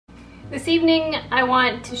This evening I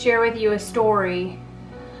want to share with you a story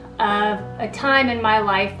of a time in my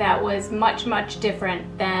life that was much, much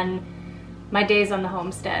different than my days on the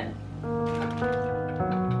homestead.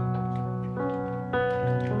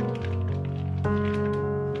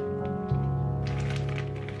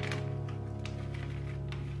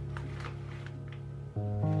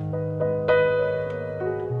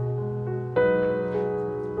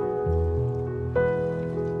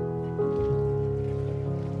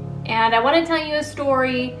 And I want to tell you a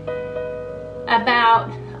story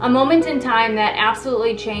about a moment in time that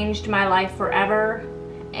absolutely changed my life forever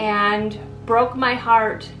and broke my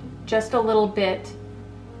heart just a little bit,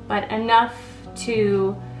 but enough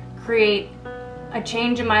to create a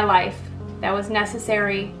change in my life that was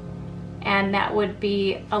necessary and that would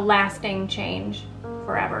be a lasting change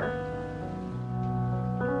forever.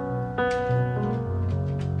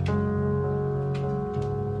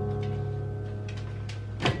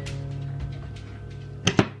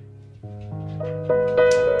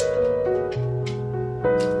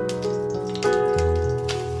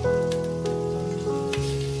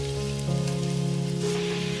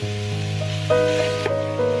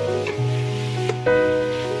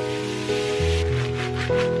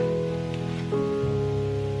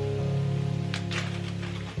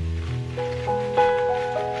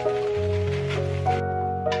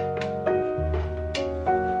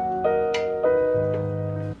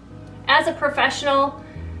 As a professional,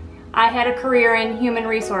 I had a career in human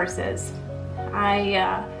resources.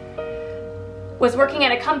 I was working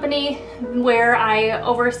at a company where I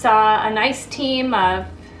oversaw a nice team of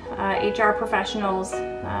HR professionals,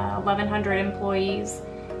 1,100 employees,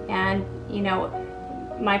 and you know,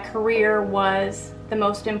 my career was the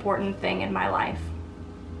most important thing in my life.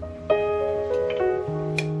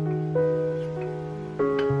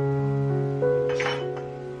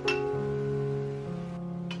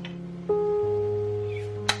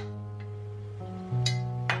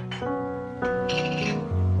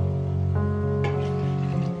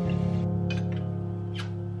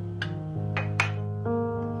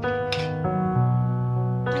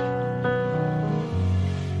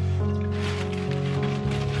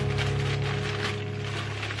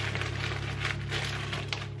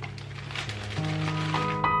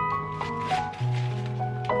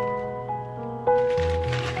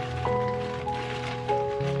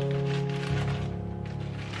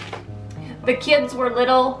 The kids were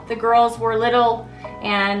little, the girls were little,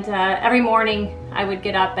 and every morning I would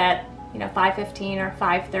get up at 5:15 or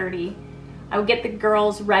 5:30. I would get the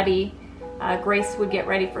girls ready. Grace would get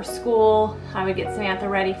ready for school. I would get Samantha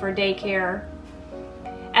ready for daycare.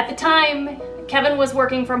 At the time, Kevin was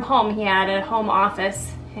working from home. He had a home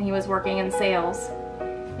office and he was working in sales.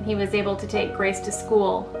 And he was able to take Grace to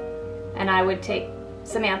school and I would take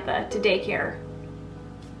Samantha to daycare.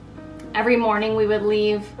 Every morning we would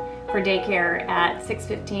leave for daycare at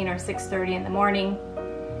 6:15 or 6:30 in the morning.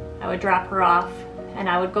 I would drop her off and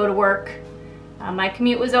I would go to work. My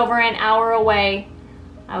commute was over an hour away.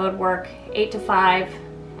 I would work 8 to 5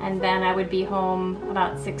 and then I would be home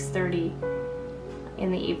about 6:30 in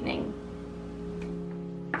the evening.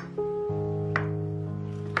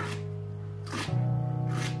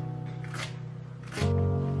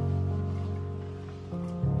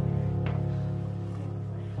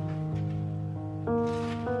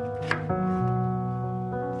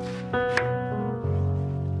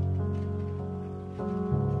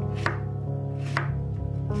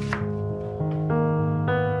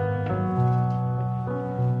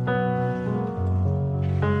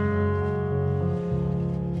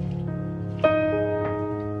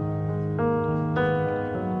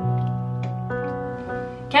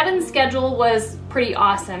 Kevin's schedule was pretty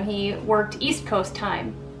awesome. He worked East Coast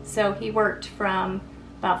time, so he worked from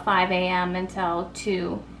about 5 a.m. until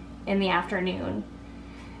 2 in the afternoon.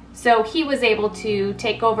 So he was able to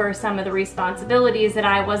take over some of the responsibilities that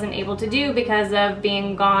I wasn't able to do because of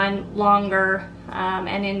being gone longer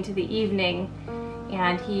and into the evening,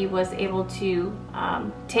 and he was able to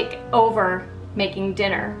take over making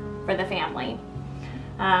dinner for the family.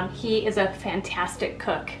 He is a fantastic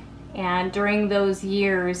cook. And during those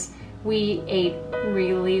years, we ate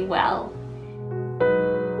really well.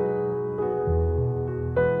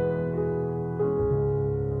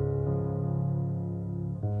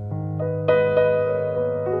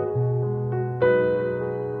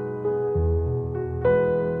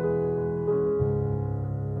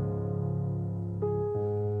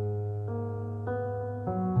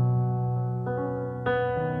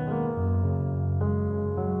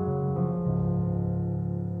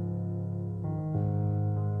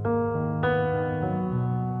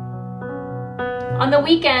 On the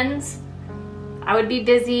weekends, I would be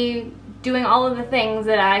busy doing all of the things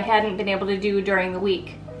that I hadn't been able to do during the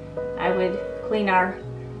week. I would clean our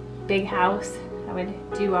big house, I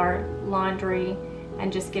would do our laundry,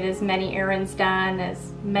 and just get as many errands done,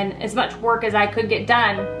 as much work as I could get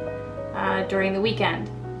done during the weekend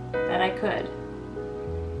that I could.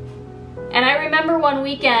 And I remember one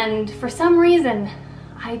weekend, for some reason,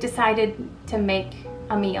 I decided to make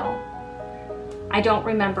a meal. I don't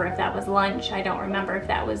remember if that was lunch, I don't remember if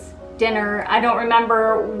that was dinner, I don't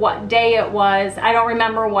remember what day it was, I don't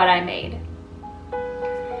remember what I made.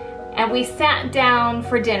 And we sat down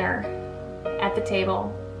for dinner at the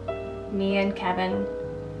table, me and Kevin.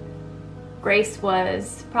 Grace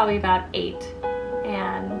was probably about 8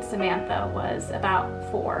 and Samantha was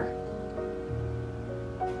about 4.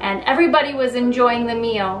 And everybody was enjoying the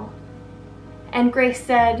meal. And Grace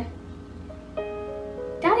said,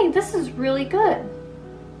 "Daddy, this is really good."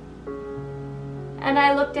 And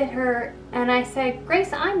I looked at her and I said,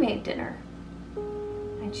 "Grace, I made dinner."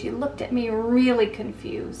 And she looked at me really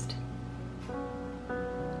confused.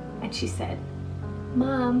 And she said,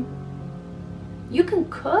 "Mom, you can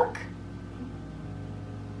cook?"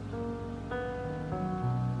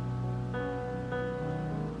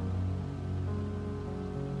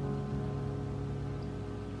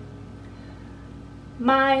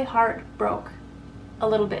 My heart broke a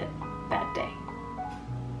little bit that day.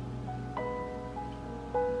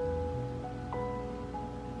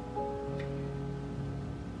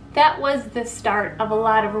 That was the start of a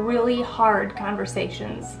lot of really hard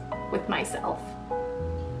conversations with myself.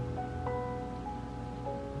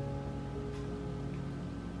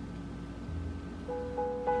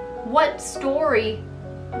 What story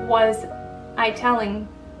was I telling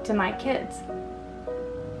to my kids?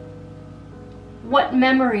 What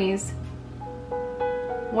memories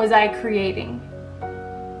was I creating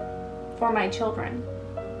for my children?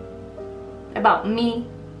 About me,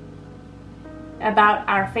 about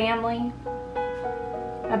our family,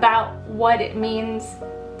 about what it means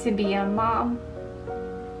to be a mom.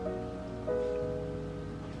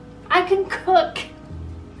 I can cook.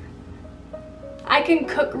 I can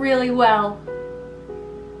cook really well.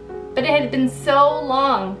 But it had been so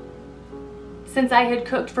long since I had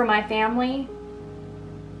cooked for my family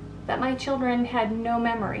that my children had no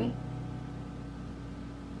memory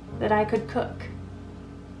that I could cook.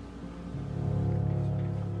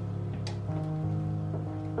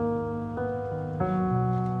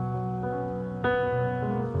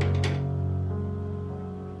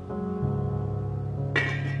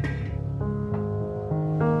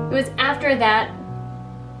 It was after that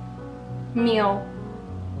meal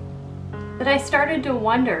that I started to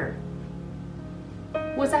wonder,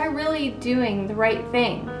 was I really doing the right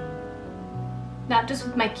thing? Not just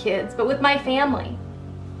with my kids, but with my family.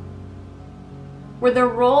 Were the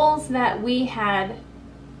roles that we had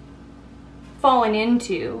fallen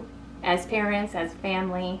into as parents, as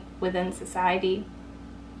family, within society,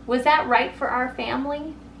 was that right for our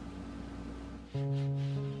family?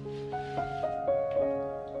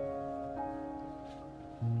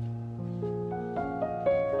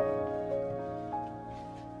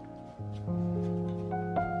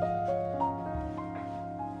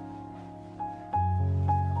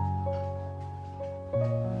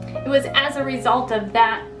 It was as a result of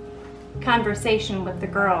that conversation with the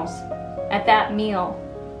girls at that meal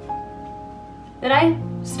that I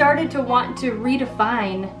started to want to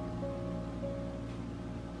redefine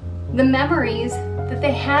the memories that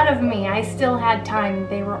they had of me. I still had time.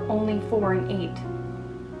 They were only 4 and 8.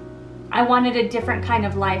 I wanted a different kind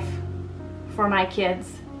of life for my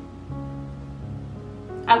kids.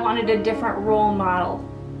 I wanted a different role model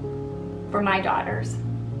for my daughters.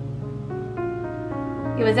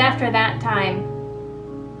 It was after that time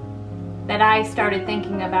that I started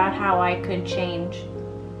thinking about how I could change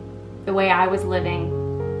the way I was living,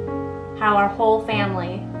 how our whole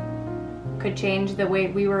family could change the way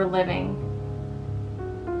we were living,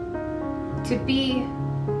 to be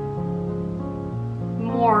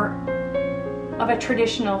more of a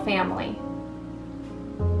traditional family.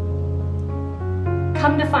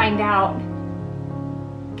 Come to find out,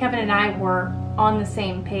 Kevin and I were on the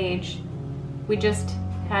same page. We just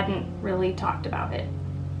hadn't really talked about it.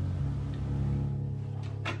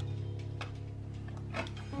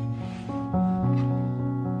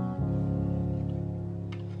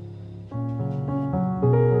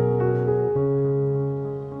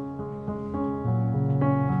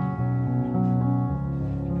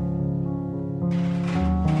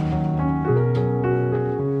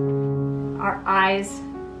 Our eyes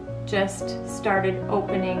just started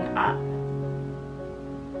opening up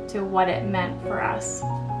to what it meant for us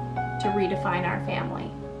to redefine our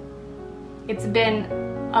family. It's been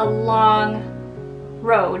a long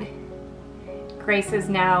road. Grace is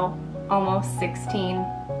now almost 16.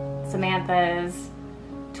 Samantha is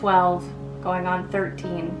 12, going on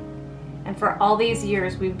 13. And for all these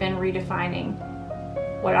years, we've been redefining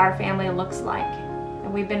what our family looks like.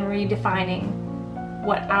 And we've been redefining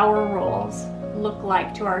what our roles look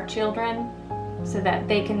like to our children so that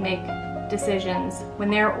they can make decisions when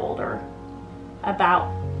they're older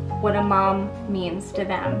about what a mom means to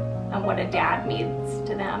them and what a dad means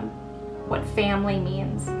to them, what family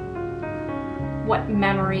means, what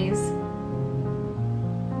memories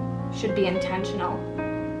should be intentional.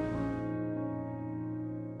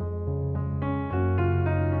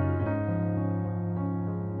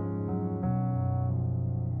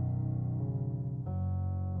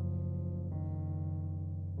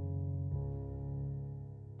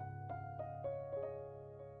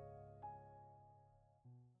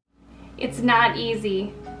 It's not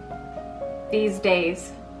easy these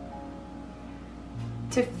days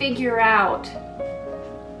to figure out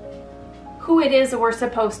who it is that we're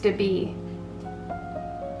supposed to be.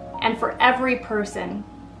 And for every person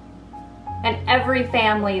and every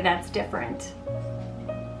family, that's different.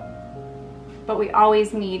 But we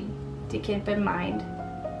always need to keep in mind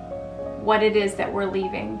what it is that we're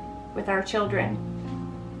leaving with our children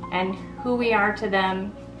and who we are to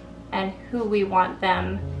them and who we want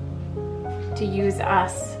them to use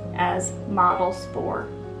us as models for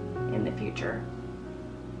in the future.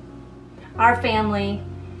 Our family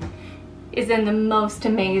is in the most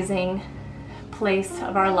amazing place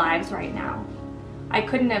of our lives right now. I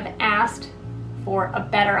couldn't have asked for a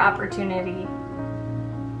better opportunity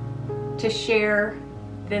to share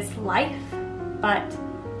this life, but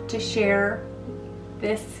to share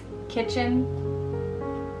this kitchen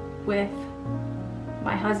with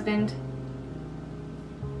my husband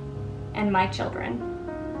and my children.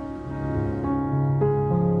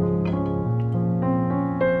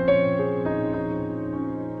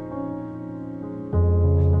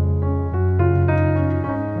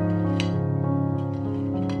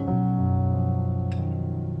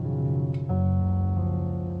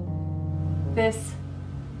 This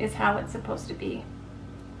is how it's supposed to be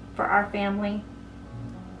for our family.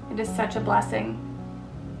 It is such a blessing,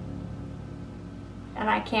 and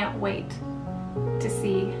I can't wait to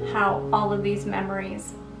see how all of these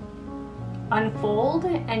memories unfold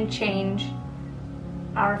and change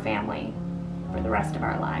our family for the rest of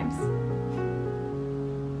our lives.